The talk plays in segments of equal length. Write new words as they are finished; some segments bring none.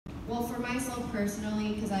Well, for myself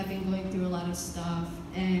personally, because I've been going through a lot of stuff,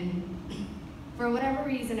 and for whatever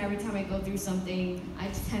reason, every time I go through something, I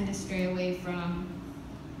tend to stray away from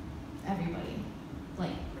everybody.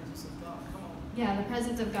 Like, Presence of God. Come on. yeah, the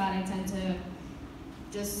presence of God, I tend to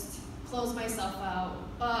just close myself out.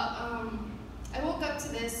 But I woke up to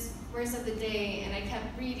this verse of the day, and I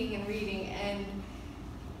kept reading and reading, and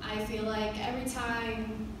I feel like every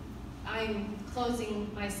time I'm closing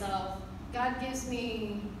myself, God gives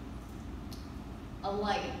me a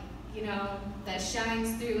light, you know, that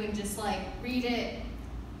shines through, and just like read it,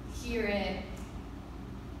 hear it,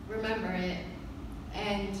 remember it.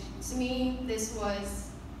 And to me, this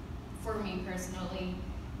was for me personally,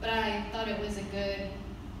 but I thought it was a good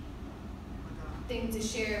thing to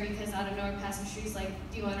share, because out of nowhere, Pastor Shree's like,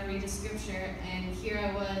 do you want to read a scripture? And here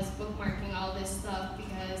I was bookmarking all this stuff,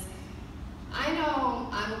 because I know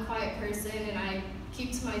I'm a quiet person and I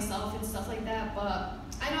keep to myself and stuff like that, but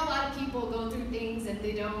I know a lot of people go through things and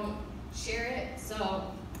they don't share it.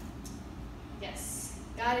 So yes,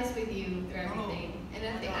 God is with you through everything. And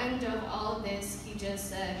at the end of all of this, he just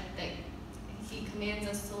said that he commands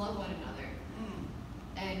us to love one another.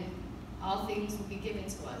 And all things will be given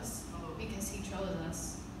to us because he chose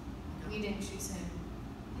us. We didn't choose him.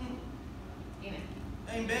 Amen.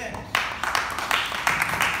 Amen.